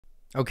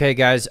Okay,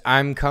 guys,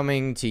 I'm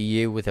coming to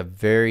you with a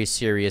very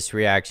serious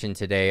reaction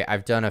today.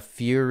 I've done a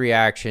few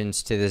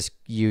reactions to this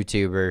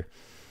YouTuber.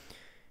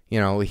 You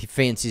know, he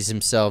fancies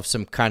himself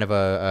some kind of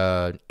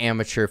a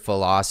amateur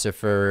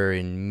philosopher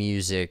in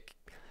music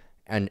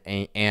and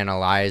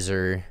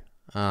analyzer.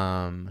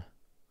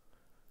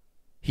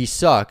 He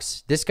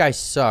sucks. This guy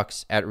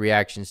sucks at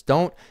reactions.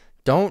 Don't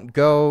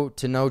go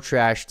to No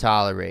Trash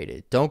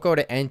Tolerated. Don't go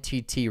to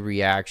NTT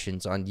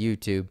Reactions on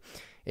YouTube.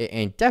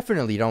 And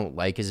definitely don't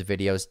like his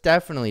videos.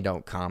 Definitely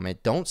don't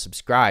comment. Don't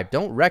subscribe.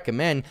 Don't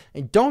recommend.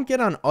 And don't get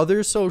on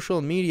other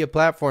social media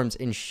platforms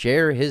and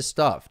share his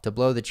stuff to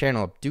blow the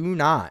channel up. Do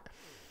not.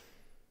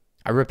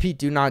 I repeat,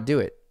 do not do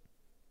it.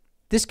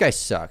 This guy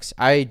sucks.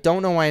 I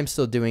don't know why I'm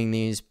still doing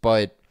these,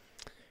 but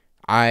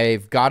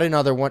I've got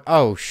another one.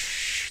 Oh,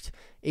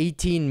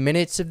 18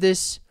 minutes of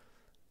this.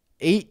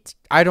 8.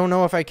 I don't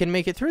know if I can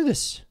make it through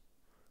this.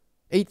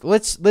 8.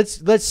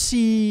 Let's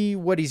see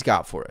what he's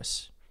got for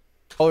us.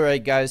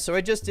 Alright guys, so I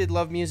just did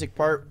Love Music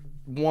Part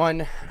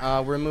 1.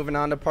 We're moving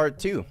on to Part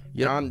 2.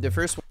 The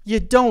first one. You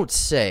don't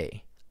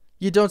say.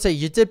 You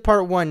did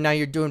Part 1, now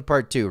you're doing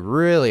Part 2.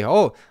 Really?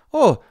 Oh,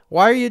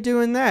 why are you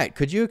doing that?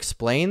 Could you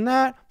explain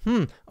that?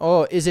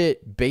 Oh, is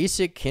it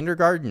basic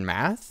kindergarten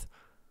math?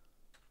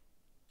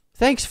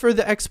 Thanks for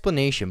the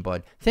explanation,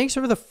 bud. Thanks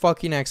for the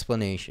fucking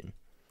explanation.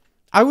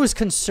 I was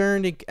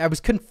concerned, I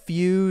was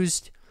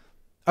confused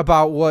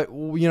about what,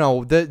 you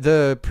know,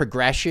 the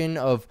progression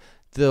of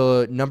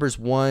the numbers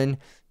 1,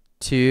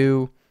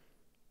 2,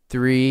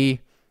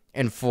 3,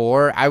 and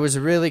 4. I was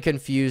really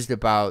confused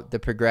about the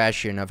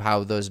progression of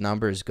how those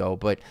numbers go.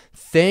 But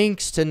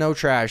thanks to No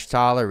Trash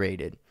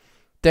Tolerated,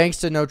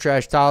 Mr. No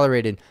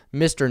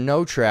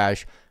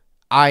Trash,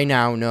 I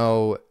now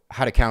know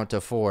how to count to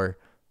 4.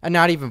 And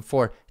not even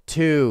 4,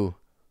 2.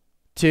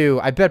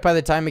 I bet by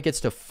the time it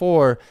gets to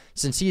 4,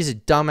 since he's a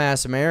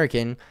dumbass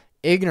American,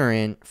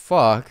 ignorant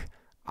fuck,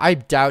 I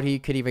doubt he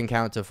could even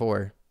count to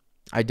 4.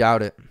 I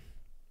doubt it.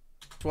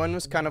 One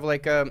was kind of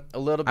like a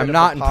little bit of a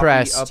poppy,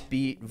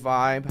 upbeat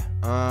vibe,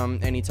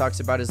 and he talks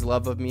about his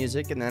love of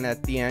music, and then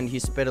at the end he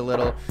spit a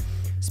little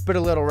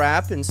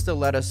rap and still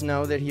let us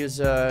know that he was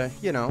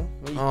you know.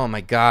 Oh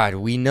my god,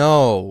 we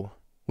know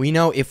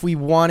if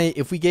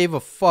we gave a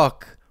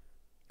fuck,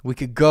 we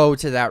could go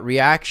to that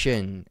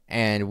reaction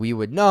and we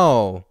would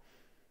know.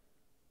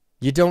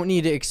 You don't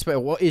need to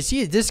expect. Well, is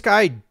this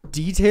guy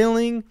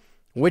detailing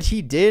what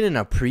he did in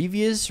a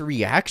previous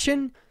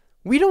reaction?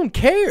 We don't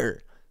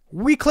care.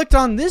 We clicked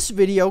on this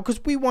video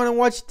because we want to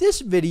watch this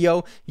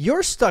video.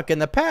 You're stuck in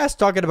the past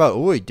talking about,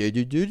 oh,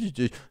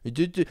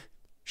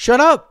 shut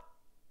up.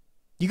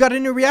 You got a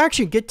new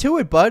reaction. Get to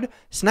it, bud.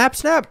 Snap,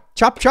 snap.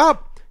 Chop,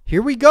 chop.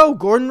 Here we go.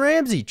 Gordon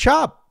Ramsay.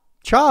 Chop,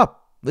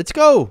 chop. Let's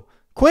go.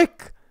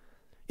 Quick.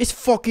 It's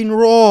fucking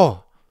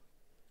raw.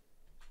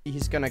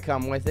 He's going to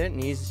come with it,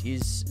 and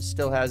he's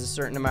still has a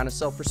certain amount of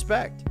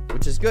self-respect,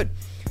 which is good.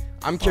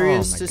 I'm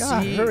curious to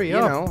see, you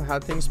know, how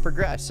things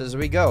progress as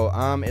we go.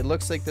 It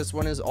looks like this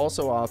one is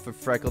also off of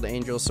Freckled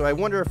Angels, so I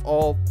wonder if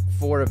all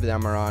 4 of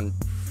them are on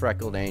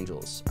Freckled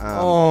Angels.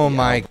 Oh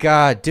my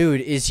god,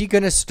 dude, is he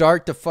gonna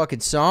start the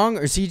fucking song,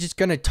 or is he just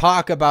gonna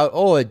talk about,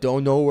 oh, I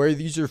don't know where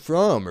these are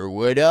from, or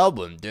what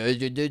album?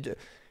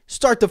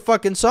 Start the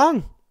fucking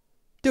song.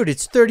 Dude,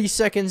 it's 30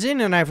 seconds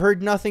in, and I've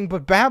heard nothing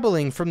but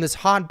babbling from this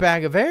hot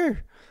bag of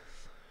air.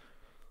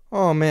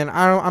 Oh man,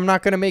 I'm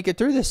not gonna make it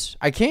through this.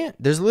 I can't.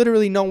 There's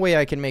literally no way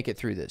I can make it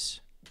through this.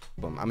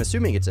 I'm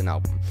assuming it's an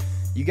album.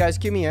 You guys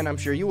give me in. I'm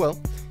sure you will.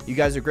 You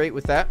guys are great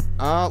with that.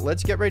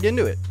 Let's get right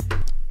into it.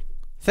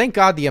 Thank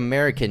God the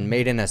American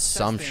made an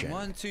assumption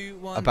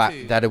about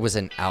that it was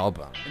an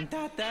album.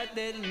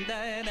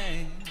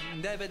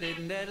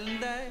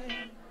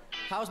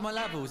 How's my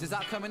levels? Is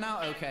that coming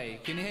out okay?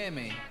 Can you hear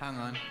me? Hang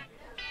on.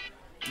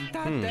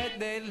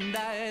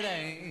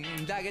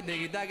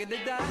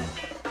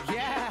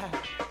 Yeah,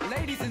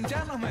 ladies and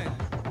gentlemen,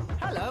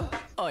 hello.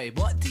 Oi,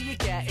 what do you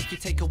get if you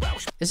take a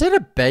Welsh? Is that a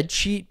bed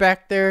sheet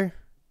back there?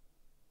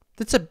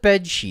 That's a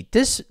bed sheet.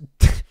 This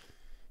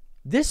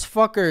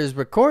fucker is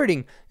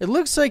recording. It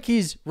looks like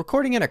he's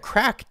recording in a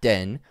crack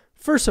den.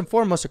 First and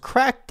foremost, a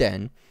crack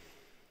den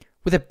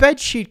with a bed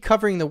sheet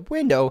covering the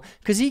window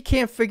because he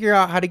can't figure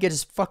out how to get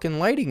his fucking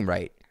lighting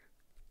right.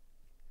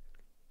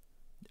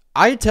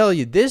 I tell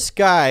you, this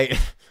guy,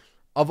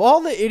 of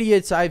all the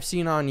idiots I've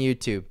seen on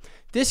YouTube,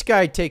 this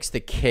guy takes the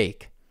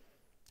cake.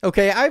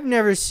 Okay, I've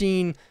never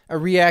seen a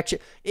reaction.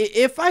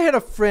 If I had a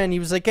friend, he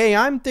was like, hey,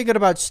 I'm thinking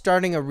about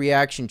starting a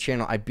reaction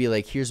channel, I'd be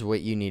like, here's what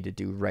you need to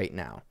do right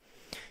now.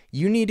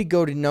 You need to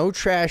go to No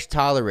Trash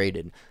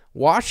Tolerated,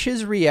 watch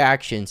his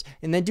reactions,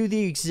 and then do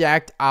the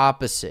exact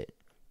opposite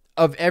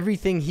of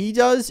everything he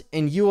does,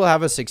 and you will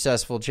have a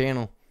successful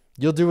channel.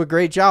 You'll do a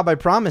great job, I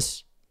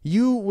promise.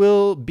 You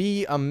will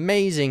be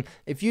amazing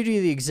if you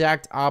do the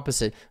exact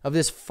opposite of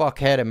this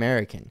fuckhead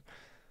American.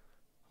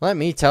 Let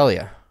me tell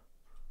you.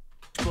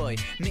 boy,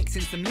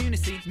 mixing some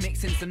lunacy,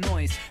 mixing some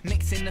noise,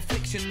 mixing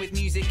affliction with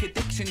music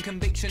addiction,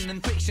 conviction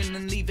and friction,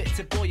 and leave it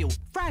to boil.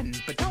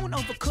 Friend, but don't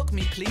overcook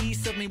me,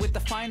 please. Serve me with the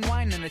fine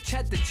wine and the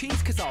cheddar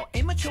cheese, cause I'll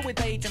immature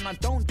with age and I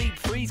don't deep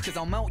freeze, cause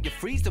I'll melt your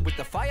freezer with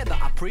the fire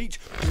that I preach.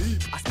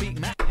 I speak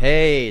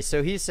Hey,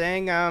 so he's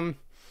saying,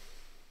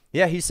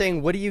 yeah, he's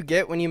saying, what do you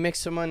get when you mix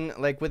someone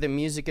like with a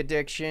music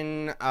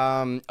addiction,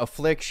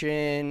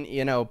 affliction,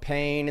 you know,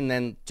 pain, and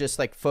then just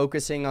like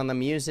focusing on the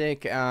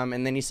music,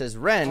 and then he says,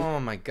 Ren. Oh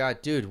my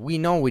God, dude, we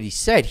know what he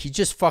said. He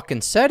just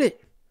fucking said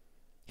it.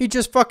 He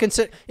just fucking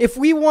said, if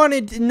we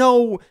wanted to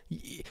know,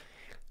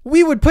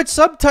 we would put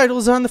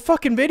subtitles on the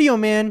fucking video,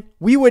 man.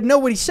 We would know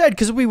what he said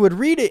because we would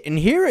read it and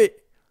hear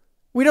it.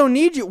 We don't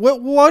need you.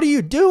 What are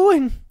you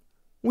doing?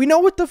 We know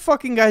what the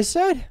fucking guy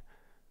said.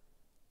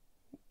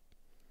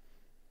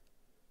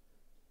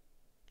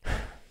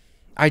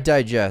 I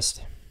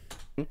digest.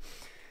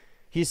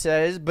 He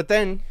says, but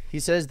then he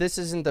says this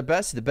isn't the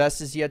best. The best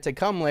is yet to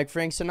come, like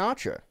Frank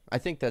Sinatra. I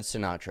think that's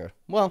Sinatra.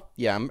 Well,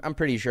 yeah, I'm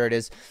pretty sure it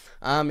is.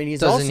 And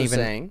he's also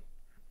saying,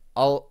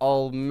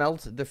 I'll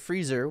melt the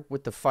freezer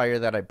with the fire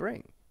that I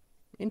bring.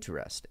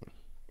 Interesting.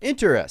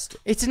 Interesting.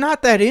 It's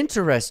not that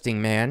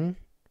interesting, man.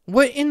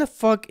 What in the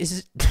fuck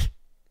is it?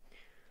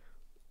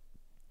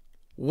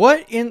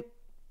 What in...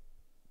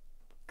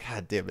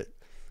 God damn it.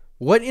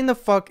 What in the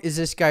fuck is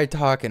this guy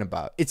talking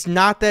about? It's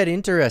not that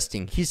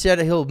interesting. He said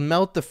he'll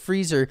melt the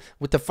freezer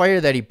with the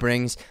fire that he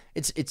brings.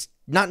 It's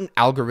not an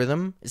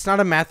algorithm. It's not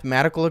a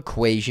mathematical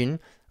equation.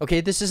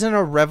 Okay, this isn't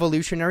a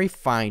revolutionary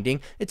finding.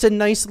 It's a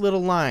nice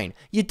little line.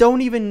 You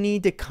don't even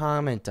need to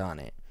comment on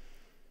it.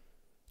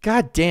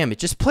 God damn it.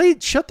 Just play,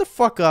 shut the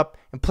fuck up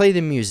and play the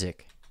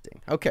music.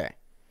 Okay.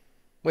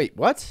 Wait,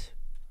 what?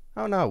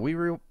 Oh no, we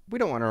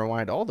don't want to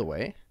rewind all the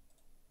way.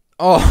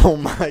 Oh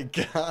my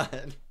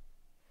God.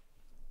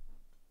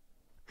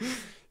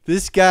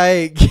 This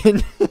guy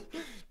can't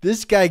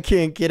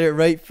get it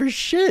right for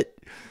shit.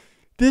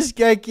 This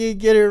guy can't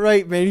get it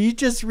right, man. He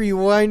just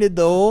rewinded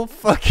the whole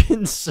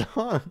fucking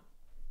song.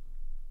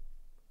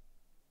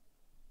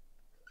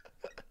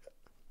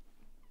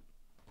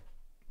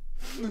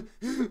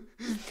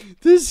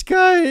 This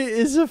guy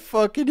is a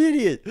fucking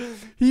idiot.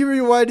 He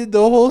rewinded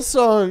the whole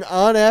song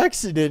on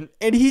accident,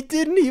 and he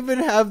didn't even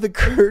have the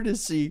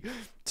courtesy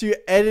to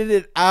edit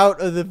it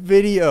out of the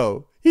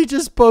video. He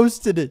just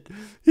posted it.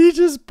 He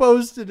just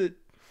posted it.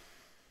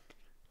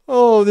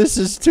 Oh, this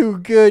is too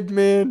good,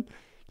 man.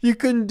 You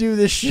couldn't do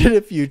this shit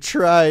if you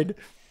tried.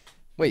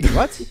 Wait,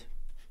 what?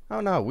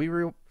 Oh no, we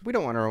don't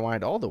want to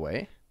rewind all the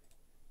way.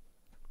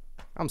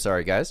 I'm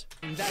sorry, guys.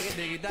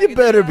 You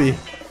better be.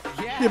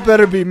 You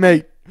better be,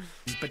 mate.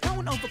 But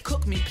don't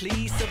overcook me,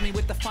 please. Serve me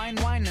with the fine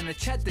wine and the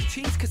cheddar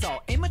cheese, cause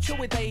I'll immature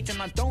with age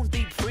and I don't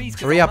deep freeze,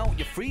 cause I'll melt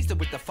your freezer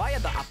with the fire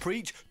that I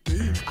preach.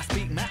 I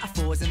speak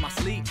metaphors in my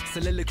sleep,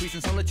 soliloquies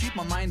in solitude,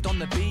 my mind on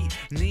the beat.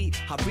 Neat,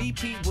 I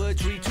repeat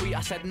words, retweet.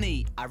 I said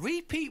neat, I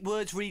repeat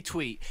words,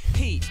 retweet.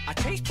 Heat, I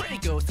chase pretty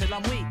girls till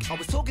I'm weak. I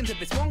was talking to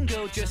this one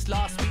girl just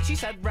last week. She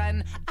said,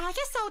 Ren, I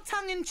guess so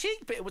tongue in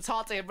cheek, but it was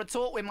hard to hear her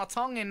talk with my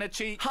tongue in the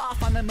cheek.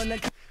 Half animal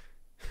and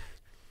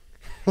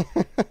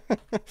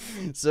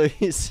So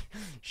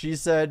she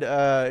said,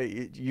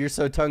 you're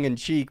so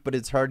tongue-in-cheek, but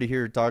it's hard to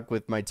hear her talk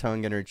with my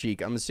tongue in her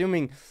cheek. I'm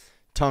assuming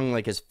tongue,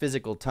 like his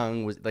physical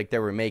tongue, was like they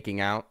were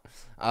making out.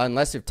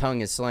 Unless if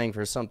tongue is slang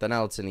for something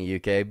else in the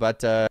UK.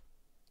 But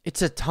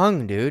it's a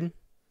tongue, dude.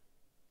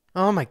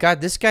 Oh my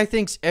God, this guy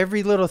thinks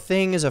every little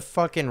thing is a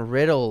fucking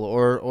riddle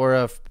or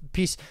a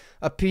piece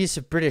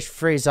of British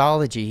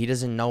phraseology he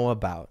doesn't know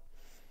about.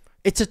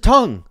 It's a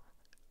tongue.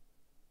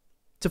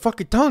 It's a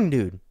fucking tongue,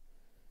 dude.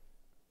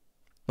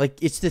 Like,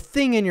 it's the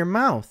thing in your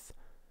mouth.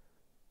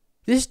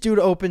 This dude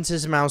opens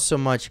his mouth so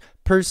much.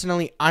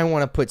 Personally, I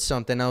want to put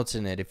something else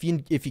in it. If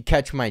you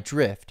catch my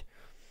drift.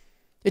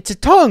 It's a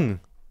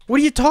tongue.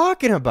 What are you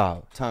talking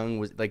about? Tongue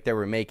was like they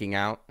were making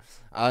out.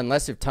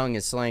 Unless if tongue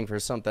is slang for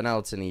something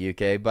else in the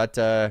UK. But,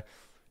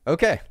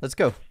 okay, let's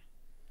go.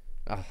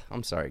 Oh,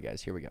 I'm sorry,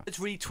 guys. Here we go.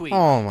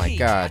 Oh, my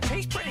God. I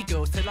taste pretty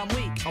girls till I'm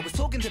weak. I was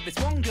talking to this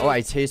one girl. Oh,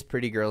 I taste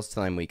pretty girls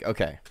till I'm weak.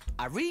 Okay.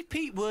 I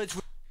repeat words.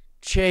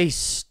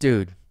 Chase,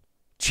 dude.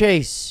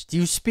 Chase, do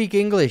you speak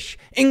English?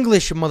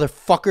 English,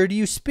 motherfucker, do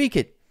you speak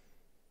it?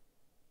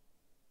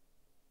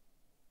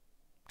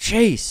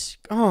 Chase,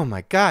 oh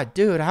my God,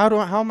 dude, how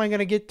am I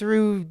gonna get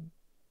through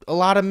a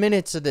lot of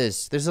minutes of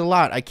this? There's a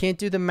lot. I can't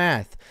do the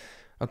math.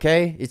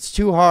 Okay, it's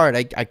too hard.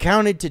 I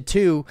counted to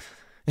 2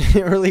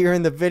 earlier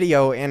in the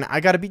video, and I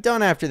gotta be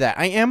done after that.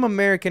 I am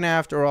American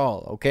after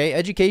all. Okay,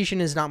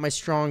 education is not my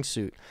strong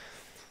suit.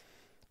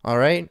 All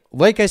right,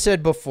 like I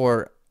said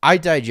before, I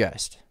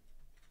digest.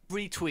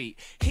 Retweet.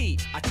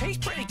 Heat. I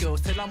taste pretty girls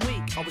till I'm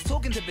weak. I was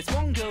talking to this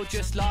one girl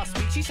just last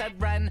week. She said,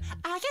 Ren,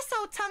 I guess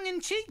so tongue in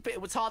cheek, but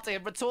it was hard to hear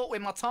her talk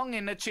with my tongue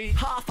in the cheek.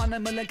 Half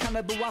animal and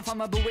cannibal, I'm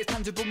flammable, it's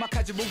tangible, my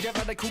casual,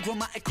 radical,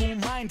 grammatical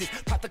mind is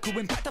practical,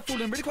 impactful,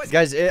 and really quite.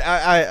 Guys,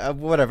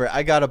 whatever.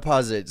 I gotta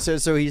pause it.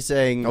 So he's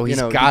saying, he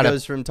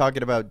goes from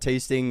talking about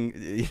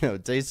tasting,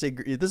 tasting.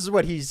 This is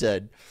what he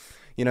said.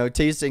 you know,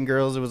 tasting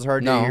girls, it was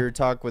hard to hear her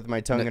talk with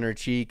my tongue in her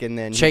cheek, and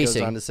then he goes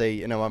on to say,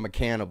 you know, I'm a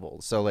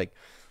cannibal. So like,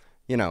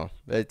 you know,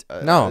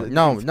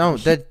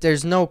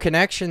 there's no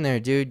connection there,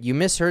 dude. You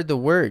misheard the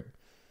word.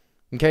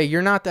 Okay,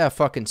 you're not that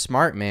fucking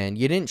smart, man.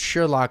 You didn't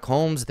Sherlock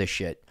Holmes the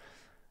shit.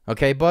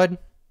 Okay, bud?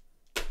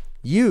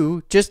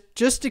 You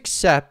just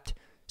accept.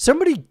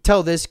 Somebody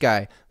tell this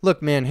guy,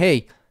 look, man,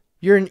 hey,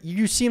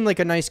 you seem like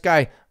a nice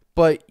guy,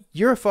 but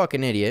you're a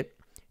fucking idiot,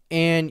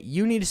 and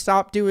you need to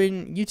stop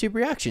doing YouTube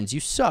reactions. You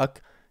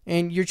suck,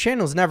 and your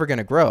channel's never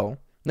gonna grow.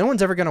 No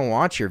one's ever gonna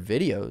watch your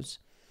videos.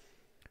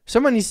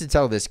 Someone needs to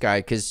tell this guy,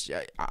 because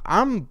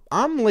I'm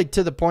like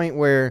to the point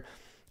where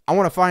I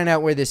want to find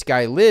out where this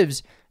guy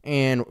lives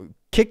and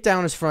kick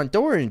down his front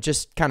door and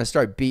just kind of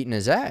start beating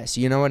his ass.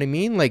 You know what I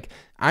mean? Like,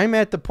 I'm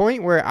at the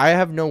point where I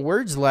have no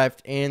words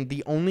left, and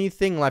the only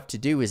thing left to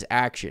do is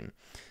action.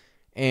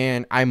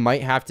 And I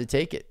might have to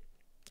take it.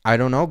 I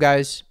don't know,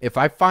 guys. If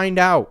I find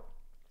out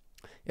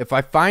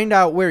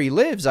where he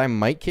lives, I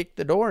might kick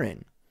the door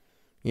in.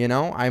 You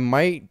know, I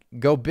might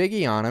go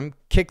biggie on him,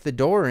 kick the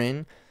door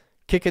in,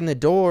 kick in the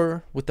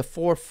door with the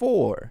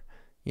 4-4,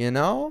 you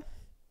know?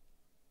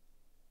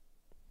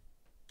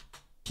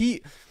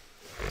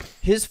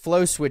 His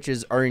flow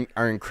switches are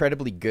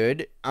incredibly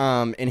good,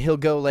 and he'll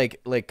go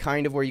like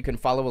kind of where you can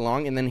follow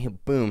along, and then he'll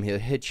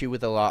hit you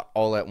with a lot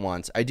all at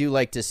once. I do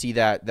like to see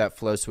that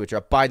flow switch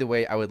up. By the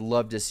way, I would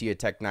love to see a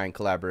Tech 9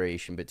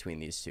 collaboration between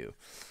these two,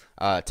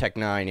 Tech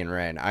 9 and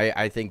Ren.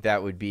 I think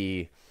that would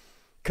be,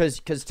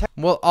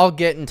 well, I'll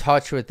get in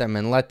touch with them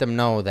and let them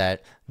know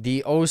that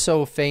the oh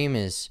so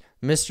famous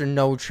Mr.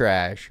 No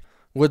Trash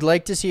would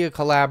like to see a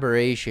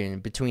collaboration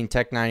between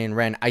Tech 9 and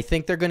Ren. I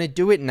think they're gonna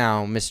do it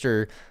now,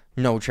 Mr.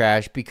 No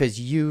Trash,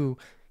 because you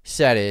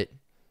said it.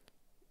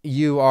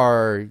 You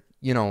are,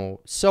 you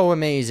know, so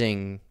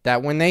amazing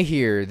that when they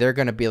hear, they're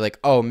going to be like,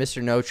 oh,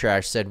 Mr. No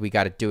Trash said we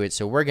got to do it,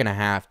 so we're going to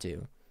have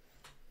to.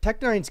 Tech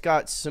 9's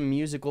got some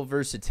musical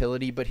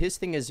versatility, but his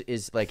thing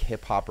is like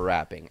hip-hop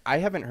rapping. I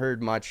haven't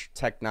heard much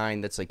Tech 9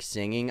 that's like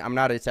singing. I'm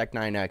not a Tech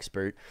 9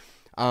 expert.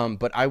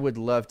 But I would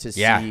love to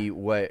see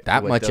what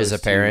much is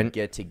apparent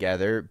get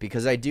together,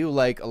 because I do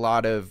like a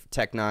lot of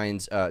Tech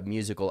 9's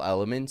musical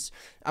elements.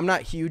 I'm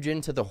not huge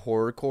into the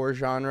horrorcore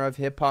genre of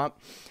hip hop.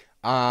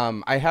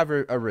 I have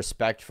a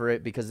respect for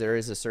it because there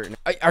is a certain.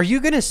 Are you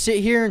gonna sit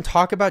here and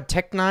talk about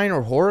Tech 9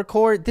 or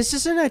horrorcore? This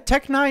isn't a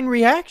Tech 9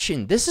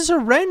 reaction. This is a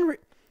Ren.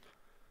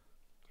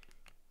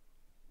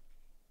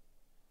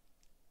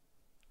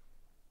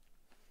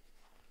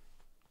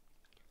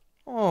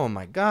 Oh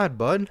my God,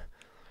 bud.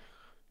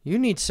 You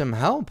need some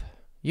help.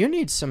 You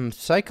need some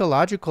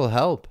psychological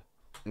help.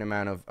 An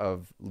amount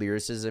of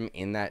lyricism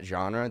in that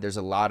genre. There's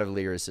a lot of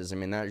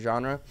lyricism in that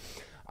genre.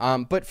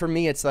 But for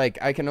me, it's like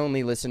I can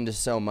only listen to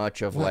so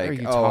much of what like,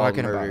 oh, I'll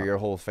murder your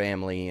whole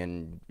family,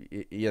 and,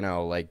 you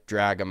know, like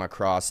drag them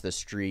across the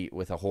street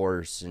with a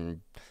horse,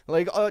 and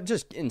like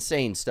just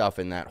insane stuff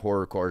in that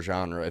horrorcore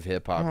genre of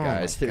hip hop,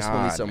 guys. There's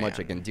only so much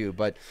I can do,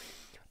 but.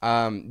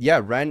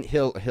 Yeah, Ren,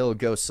 he'll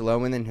go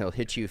slow, and then he'll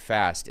hit you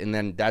fast, and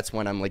then that's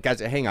when I'm like,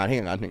 guys, hang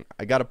on,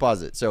 I gotta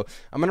pause it. So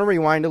I'm gonna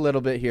rewind a little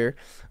bit here.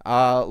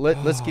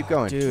 Let's keep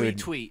going, dude.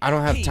 I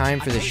don't have time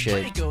for this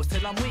shit.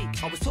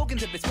 I was talking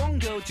to this one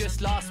girl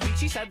just last week.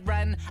 She said,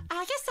 Ren,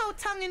 I guess so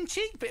tongue in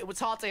cheek, but it was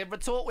hard to ever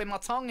talk with my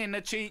tongue in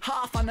the cheek.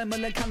 Half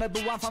animal and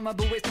cannibal, I'm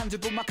flammable, it's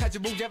tangible, my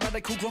casual, yeah,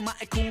 radical,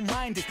 grammatical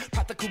mind is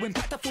practical,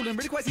 impactful, and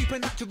really quite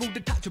supernatural,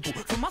 detachable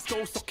from my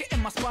skull, socket in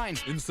my spine.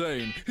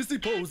 Insane, is he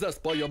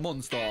possessed by a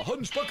monster?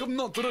 Hunchback of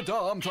Notre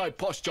Dame type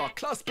posture,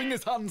 clasping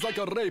his hands like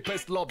a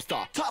rapist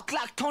lobster. Talk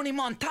like Tony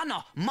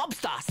Montana,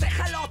 mobster. Say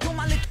hello to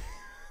my little.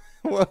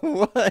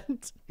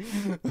 What?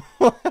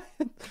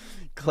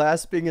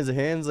 Clasping his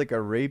hands like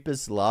a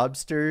rapist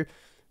lobster?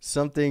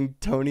 Something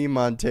Tony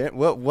Montana?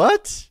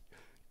 What?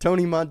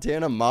 Tony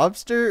Montana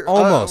mobster?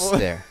 Almost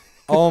there.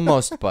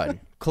 Almost, bud.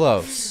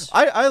 Close.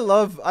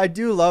 I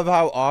do love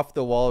how off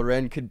the wall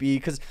Ren could be,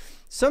 because.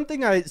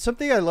 Something I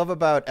love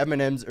about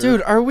Eminem's.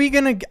 Dude, are we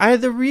gonna?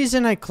 The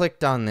reason I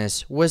clicked on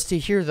this was to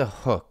hear the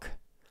hook.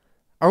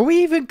 Are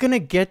we even gonna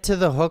get to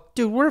the hook,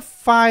 dude? We're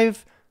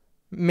 5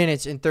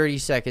 minutes and 30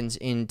 seconds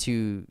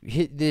into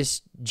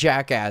this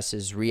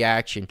jackass's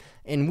reaction,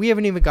 and we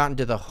haven't even gotten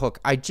to the hook.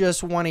 I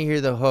just want to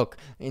hear the hook,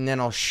 and then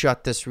I'll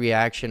shut this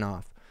reaction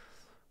off.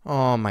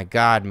 Oh my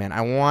God, man!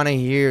 I want to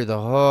hear the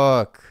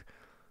hook.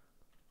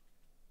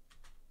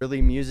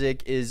 Really,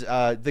 music is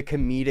the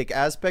comedic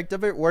aspect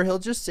of it, where he'll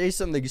just say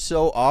something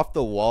so off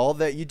the wall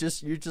that you're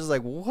just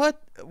like,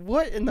 what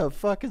in the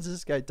fuck is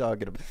this guy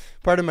talking about?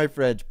 Pardon my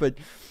French, but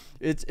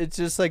it's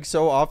just like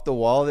so off the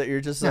wall that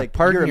you're just like,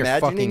 you're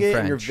imagining it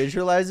and you're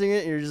visualizing it,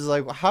 and you're just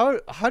like,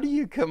 how do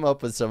you come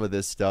up with some of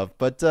this stuff?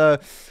 But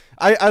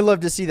I love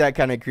to see that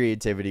kind of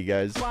creativity,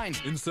 guys.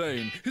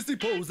 Insane. Is he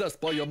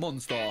possessed by a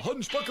monster?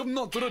 Hunchback of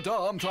Notre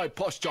Dame type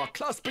posture,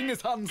 clasping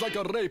his hands like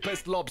a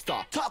rapist lobster.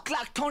 Talk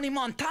like Tony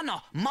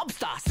Montana,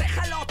 mobster. Say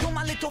hello to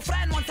my little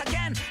friend once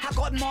again. I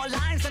got more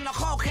lines than a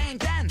cocaine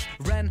den.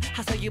 Ren,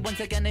 I'll say you once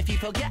again if you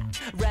forget.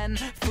 Ren,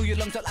 fill your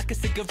lungs out like a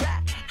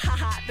cigarette.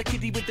 Haha, the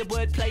kiddie with the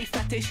wordplay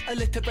fetish.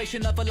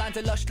 Alliteration of a lines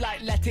of lush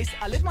like lettuce.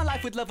 I live my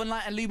life with love and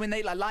light,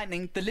 illuminate like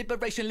lightning. The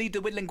liberation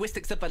leader with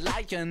linguistics of a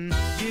lion.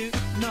 You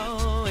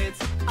know it's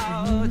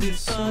all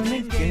this fun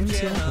and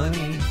games, yeah,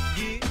 honey.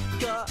 You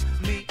got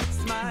me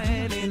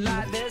smiling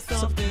like there's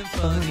something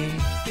funny.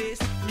 This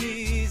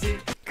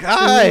music.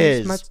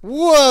 Guys,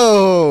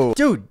 whoa.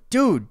 Dude,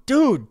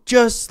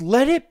 just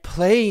let it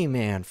play,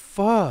 man.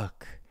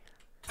 Fuck.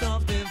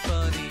 Something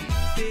funny.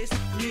 This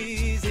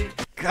music.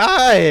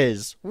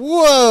 Guys,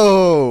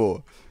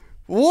 whoa.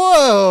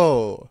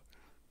 Oh.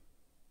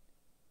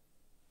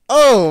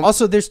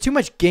 Also, there's too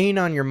much gain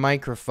on your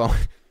microphone.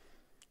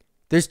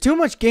 There's too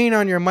much gain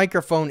on your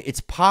microphone.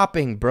 It's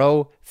popping,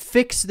 bro.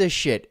 Fix this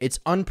shit. It's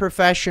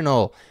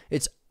unprofessional.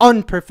 It's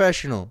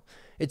unprofessional.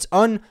 It's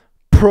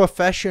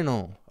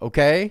unprofessional,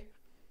 okay?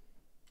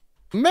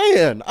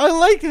 Man, I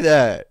like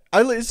that.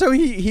 So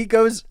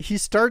he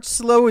starts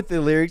slow with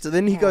the lyrics, and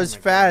then he goes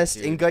fast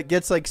and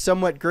gets like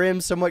somewhat grim,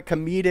 somewhat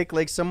comedic,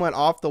 like somewhat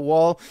off the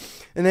wall,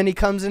 and then he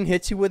comes and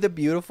hits you with a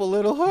beautiful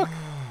little hook.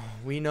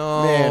 We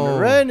know. Man,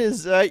 Ren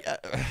is.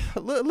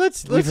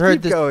 Let's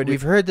keep going.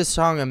 We've heard the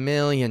song a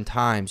million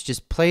times.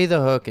 Just play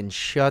the hook and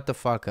shut the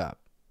fuck up.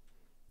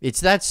 It's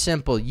that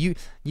simple. You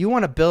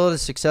want to build a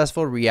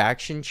successful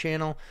reaction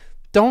channel?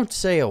 Don't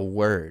say a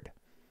word.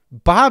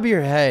 Bob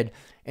your head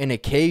and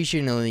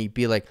occasionally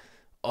be like,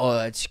 "Oh,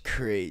 that's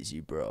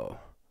crazy, bro.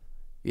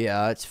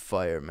 Yeah, that's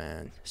fire,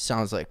 man.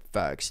 Sounds like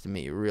facts to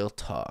me. Real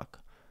talk.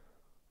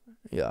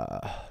 Yeah,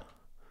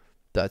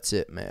 that's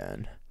it,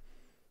 man.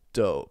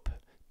 Dope,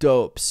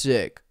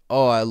 sick.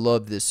 Oh, I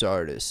love this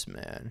artist,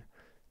 man."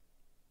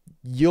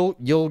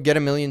 You'll get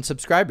 1 million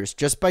subscribers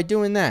just by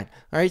doing that.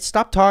 All right,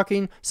 stop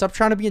talking. Stop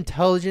trying to be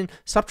intelligent.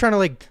 Stop trying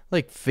to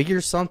like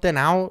figure something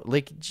out.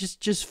 Like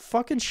just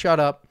fucking shut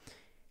up.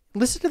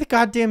 Listen to the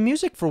goddamn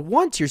music for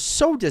once. You're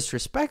so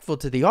disrespectful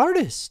to the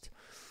artist.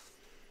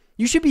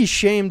 You should be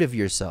ashamed of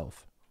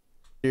yourself.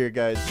 Here,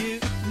 guys. You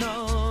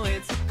know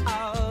it's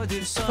all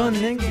this Fun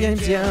and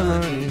games, yeah,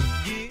 honey.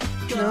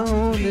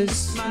 No,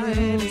 this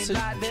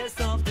there's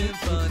something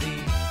funny.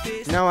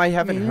 No, I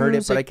haven't heard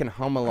it, but I can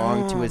hum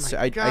along to it. Oh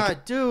my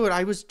God, dude,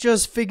 I was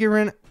just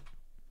figuring.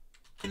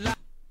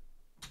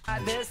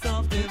 There's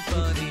something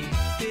funny.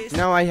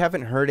 No, I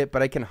haven't heard it,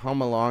 but I can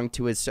hum along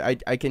to it. So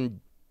I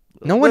can.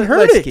 No one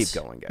heard it. Let's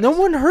keep going, guys. No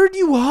one heard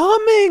you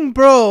humming,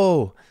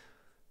 bro.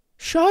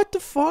 Shut the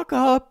fuck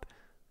up.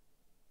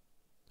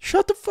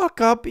 Shut the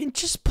fuck up and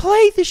just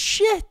play the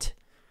shit.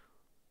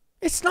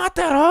 It's not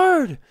that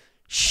hard.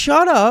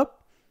 Shut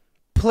up.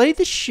 Play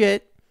the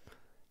shit.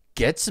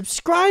 Get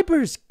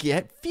subscribers.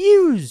 Get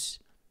views.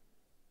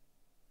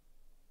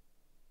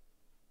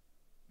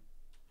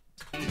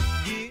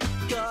 You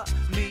got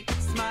me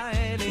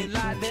smiling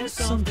like there's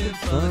something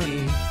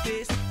funny.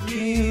 This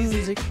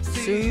music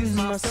soothes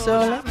my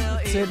soul. I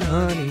melted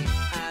honey,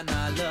 and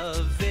I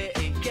love it.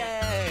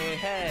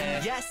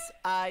 Yeah. Yes,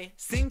 I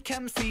sink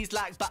MCs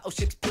like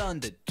battleships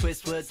plundered.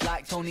 Twist words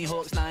like Tony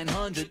Hawk's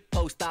 900.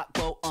 Post that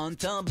quote on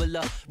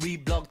Tumblr.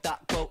 Reblog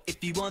that quote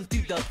if you want to.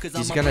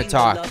 He's gonna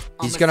talk.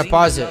 He's gonna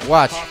pause it.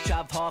 Watch.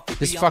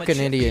 This fucking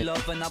idiot.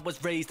 And I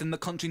was raised in the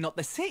country, not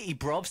the city,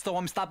 bro. So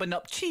I'm stabbing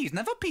up cheese,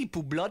 never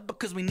people blood,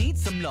 because we need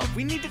some love.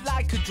 We need it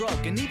like a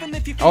drug, and even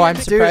if you. Oh, I'm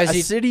surprised.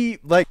 A city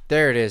like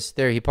there it is.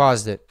 There, he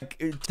paused it.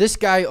 This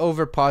guy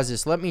over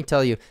pauses. Let me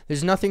tell you,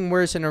 there's nothing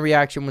worse in a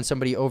reaction when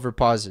somebody over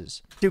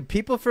pauses. Dude,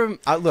 people from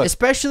look,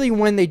 especially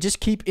when they just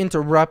keep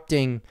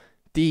interrupting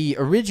the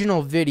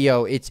original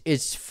video.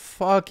 It's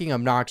fucking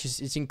obnoxious.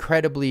 It's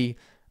incredibly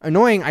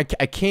annoying. I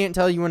can't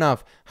tell you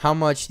enough how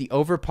much the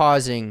over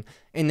pausing,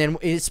 and then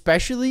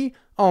especially,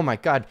 oh my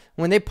God,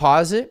 when they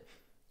pause it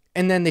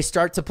and then they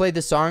start to play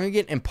the song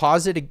again and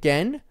pause it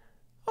again.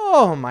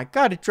 Oh my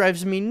God, it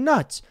drives me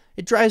nuts.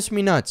 It drives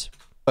me nuts.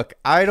 Look,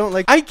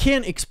 I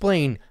can't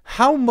explain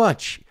how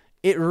much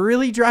it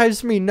really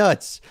drives me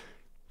nuts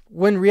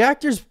when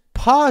reactors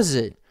pause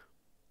it,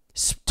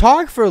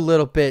 talk for a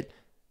little bit,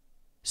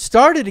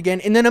 start it again,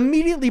 and then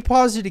immediately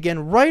pause it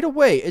again right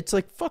away. It's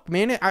like, fuck,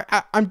 man,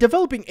 I'm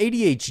developing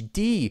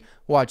ADHD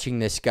watching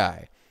this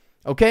guy.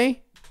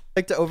 Okay?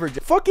 Like to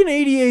fucking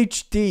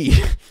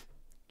ADHD.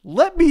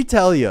 Let me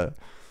tell you.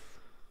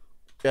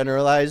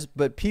 Generalize,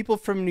 but people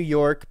from New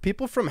York,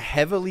 people from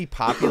heavily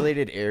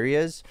populated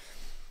areas.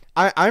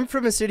 I'm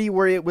from a city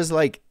where it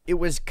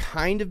was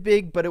kind of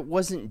big, but it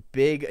wasn't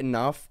big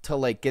enough to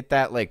like get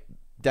that like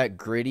that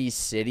gritty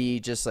city,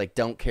 just like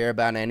don't care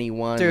about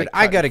anyone. Dude, like,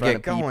 I gotta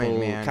get going,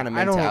 man. Kind of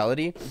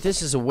mentality.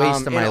 This is a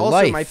waste of my also,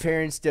 life. My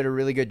parents did a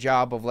really good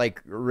job of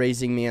like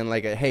raising me in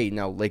like a hey,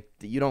 no, like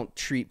you don't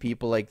treat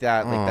people like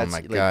that. Like, oh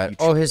my God.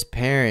 Oh, his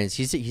parents.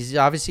 He's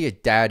obviously a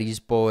daddy's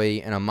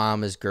boy and a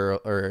mama's girl,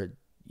 or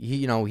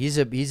he's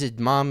a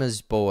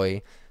mama's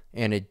boy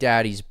and a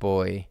daddy's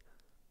boy,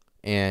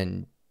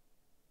 and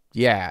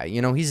yeah,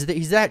 he's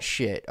that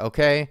shit.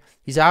 Okay,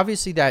 he's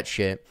obviously that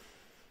shit.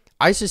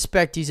 I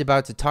suspect he's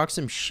about to talk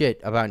some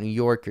shit about New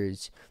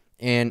Yorkers.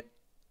 And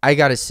I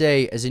gotta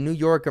say, as a New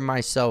Yorker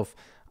myself,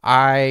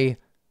 I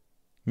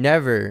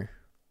never,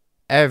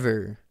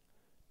 ever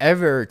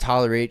ever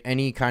tolerate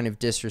any kind of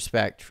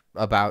disrespect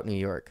about New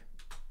York.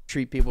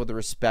 Treat people with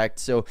respect.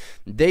 So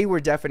they were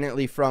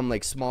definitely from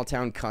like small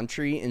town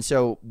country, and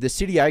so the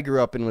city I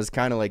grew up in was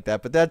kind of like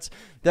that. But that's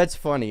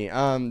funny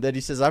that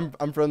he says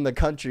I'm from the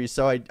country,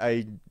 so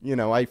I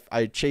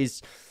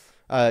chase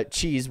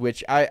cheese,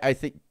 which I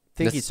think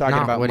That's he's talking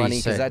not about what he money,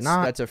 because said.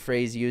 that's a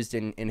phrase used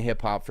in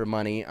hip hop for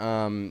money.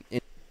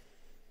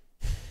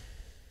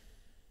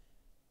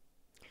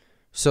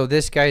 So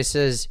this guy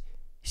says,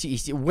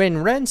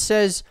 when Ren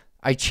says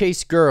I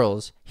chase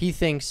girls, he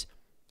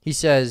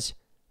says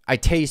I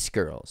taste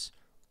girls.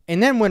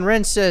 And then when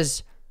Ren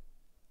says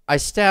I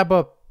stab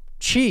up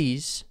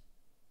cheese,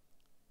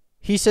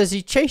 he says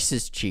he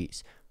chases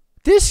cheese.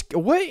 This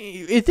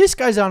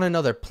guy's on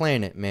another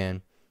planet,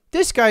 man.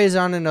 This guy is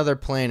on another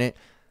planet.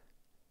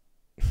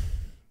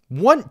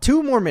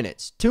 2 more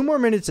minutes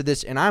of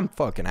this, and I'm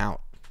fucking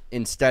out.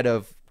 Instead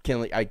of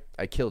killing, I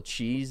kill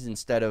cheese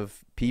instead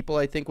of people,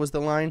 I think was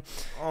the line.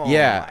 Oh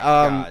yeah. my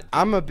God,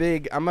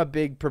 I'm a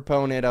big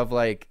proponent of,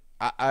 like,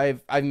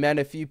 I've met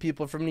a few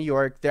people from New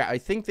York. I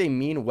think they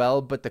mean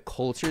well, but the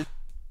culture.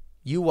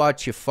 You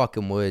watch your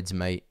fucking words,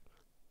 mate.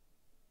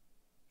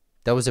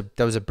 That was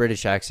a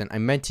British accent. I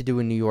meant to do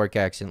a New York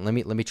accent. Let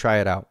me try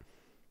it out.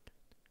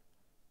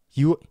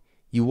 You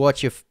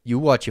watch your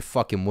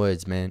fucking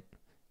words, man.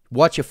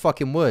 Watch your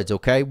fucking words,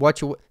 okay?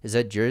 Is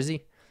that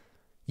Jersey?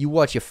 You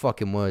watch your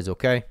fucking words,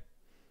 okay?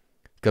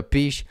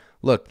 Capiche?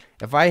 Look,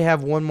 if I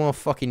have one more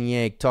fucking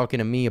yank talking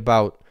to me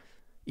about,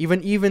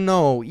 even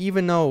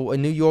though a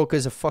New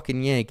Yorker's a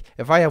fucking yank,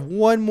 if I have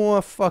one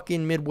more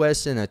fucking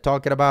Midwesterner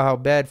talking about how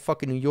bad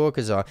fucking New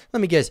Yorkers are, let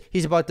me guess,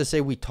 he's about to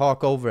say we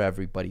talk over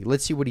everybody.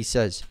 Let's see what he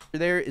says.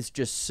 There is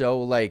just so,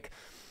 like,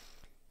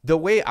 the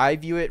way I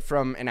view it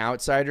from an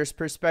outsider's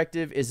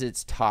perspective is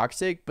it's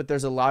toxic, but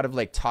there's a lot of,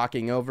 like,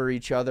 talking over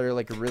each other,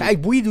 like a really. Hey,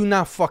 we do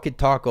not fucking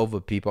talk over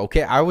people,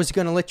 okay? I was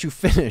gonna let you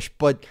finish,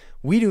 but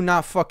we do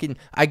not fucking.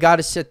 I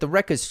gotta set the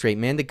record straight,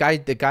 man. The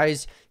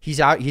guy's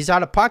he's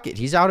out of pocket.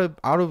 He's out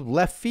of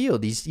left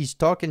field. He's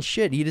talking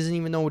shit. He doesn't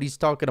even know what he's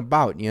talking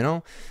about. You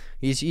know,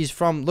 he's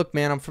from. Look,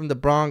 man, I'm from the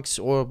Bronx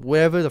or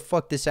wherever the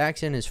fuck this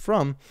accent is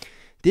from.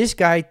 This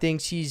guy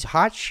thinks he's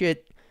hot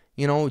shit.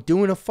 You know,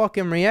 doing a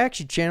fucking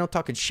reaction channel,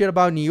 talking shit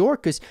about New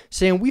Yorkers,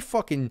 saying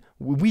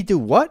we do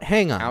what?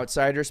 Hang on.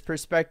 Outsider's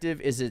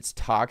perspective is it's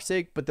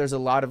toxic, but there's a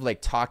lot of,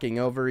 like, talking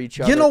over each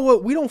other. You know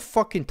what? We don't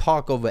fucking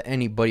talk over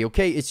anybody,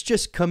 okay? It's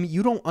just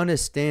you don't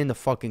understand the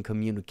fucking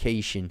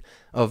communication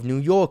of New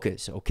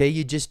Yorkers, okay?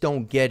 You just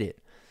don't get it.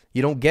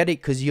 You don't get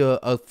it because you're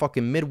a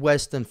fucking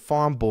Midwestern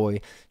farm boy.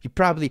 You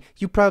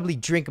probably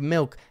drink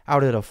milk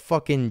out of the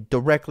fucking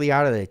directly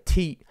out of the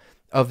teat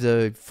of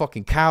the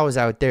fucking cows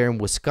out there in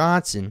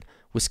Wisconsin,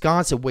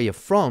 where you're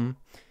from.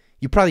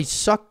 You probably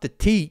sucked the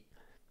teat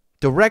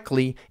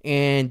directly,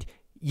 and,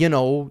 you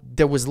know,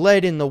 there was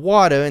lead in the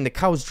water, and the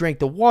cows drank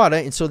the water,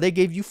 and so they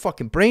gave you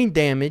fucking brain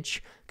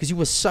damage because you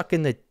were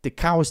sucking the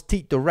cow's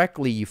teat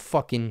directly, you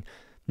fucking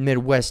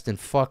Midwestern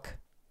fuck.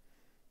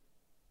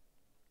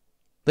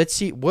 Let's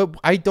see what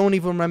I don't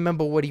even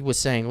remember what he was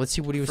saying. Let's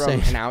see what he was saying.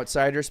 From an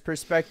outsider's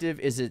perspective,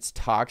 is it's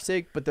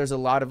toxic, but there's a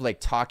lot of, like,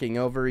 talking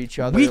over each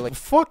other.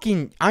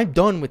 I'm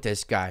done with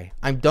this guy.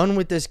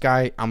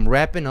 I'm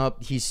wrapping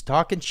up. He's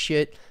talking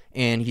shit,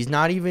 and he's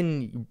not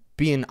even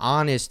being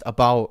honest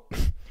about.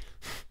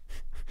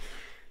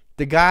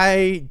 The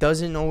guy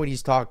doesn't know what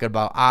he's talking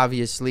about.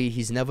 Obviously,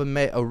 he's never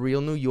met a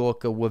real New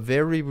Yorker. We're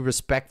very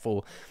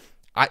respectful.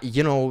 I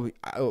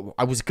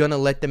was gonna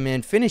let the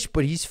man finish,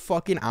 but he's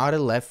fucking out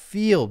of left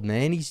field,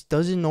 man. He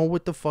doesn't know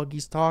what the fuck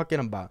he's talking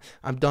about.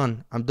 I'm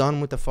done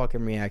with the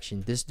fucking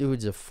reaction. This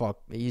dude's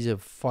he's a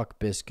fuck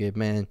biscuit,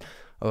 man.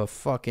 A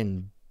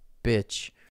fucking bitch.